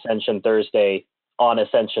celebrating Ascension Thursday on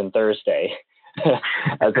Ascension Thursday,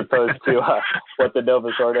 as opposed to what the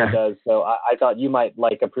Novus Ordo does. So I thought you might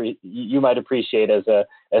appreciate as a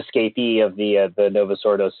escapee of the Novus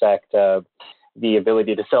Ordo sect the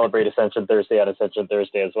ability to celebrate Ascension Thursday on Ascension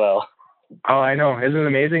Thursday as well. Oh, I know. Isn't it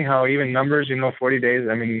amazing how even numbers, 40 days,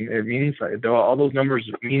 I mean, it means, all those numbers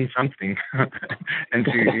mean something. And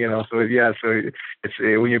so it's,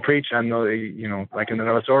 when you preach on the, like in the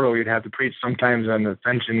Novus Ordo, you'd have to preach sometimes on the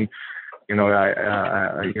Ascension,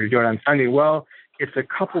 you're doing it on Sunday. Well, it's a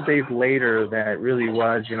couple days later that it really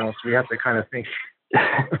was, so we have to kind of think.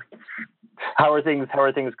 How are things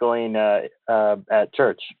going at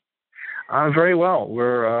church? Very well.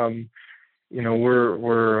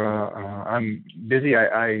 I'm busy.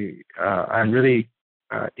 I'm really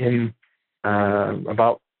in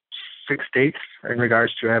about 6 states in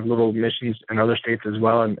regards to, I have little missions in other states as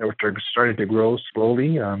well, and which are starting to grow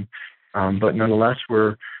slowly. But nonetheless,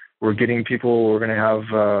 we're getting people. We're going to have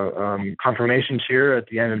confirmations here at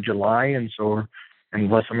the end of July, and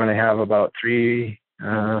plus I'm going to have about three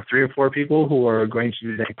or four people who are going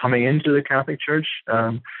to be coming into the Catholic Church.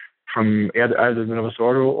 From either the Novus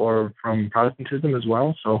Ordo or from Protestantism as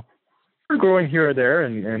well. So we're growing here or there,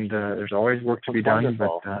 and there's always work to be done.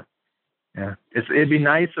 Wonderful. But it'd be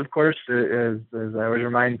nice, of course, as I always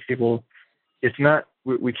remind people, it's not,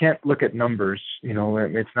 we can't look at numbers.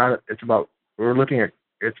 It's not. It's about, we're looking at,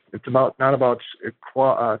 it's about, not about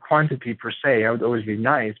quantity per se. That would always be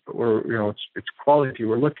nice, but it's quality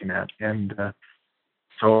we're looking at, and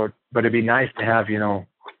but it'd be nice to have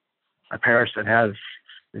a parish that has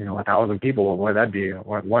 1,000 people. Boy, that'd be a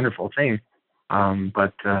wonderful thing.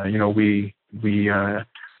 But we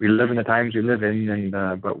live in the times we live in,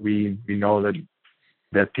 and but we know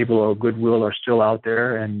that people of goodwill are still out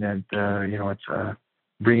there, and that it's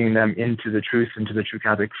bringing them into the truth, into the true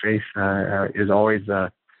Catholic faith, is always a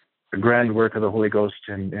grand work of the Holy Ghost,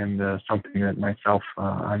 and something that myself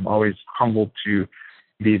I'm always humbled to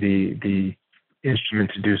be the instrument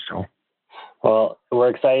to do so. Well, we're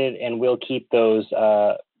excited, and we'll keep those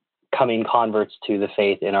coming converts to the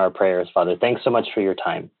faith in our prayers, Father. Thanks so much for your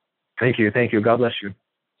time. Thank you. God bless you.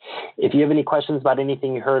 If you have any questions about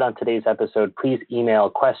anything you heard on today's episode, please email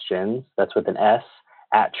questions, that's with an S,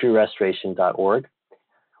 at truerestoration.org.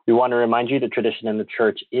 We want to remind you that Tradition in the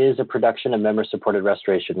Church is a production of member-supported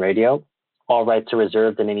Restoration Radio. All rights are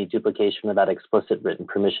reserved, and any duplication without explicit written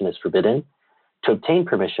permission is forbidden. To obtain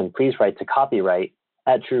permission, please write to copyright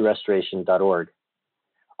at truerestoration.org.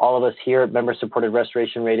 All of us here at Member-Supported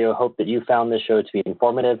Restoration Radio hope that you found this show to be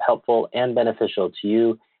informative, helpful, and beneficial to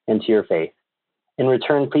you and to your faith. In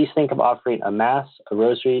return, please think of offering a Mass, a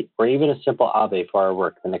Rosary, or even a simple Ave for our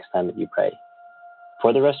work the next time that you pray.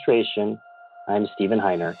 For the Restoration, I'm Stephen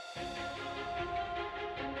Heiner.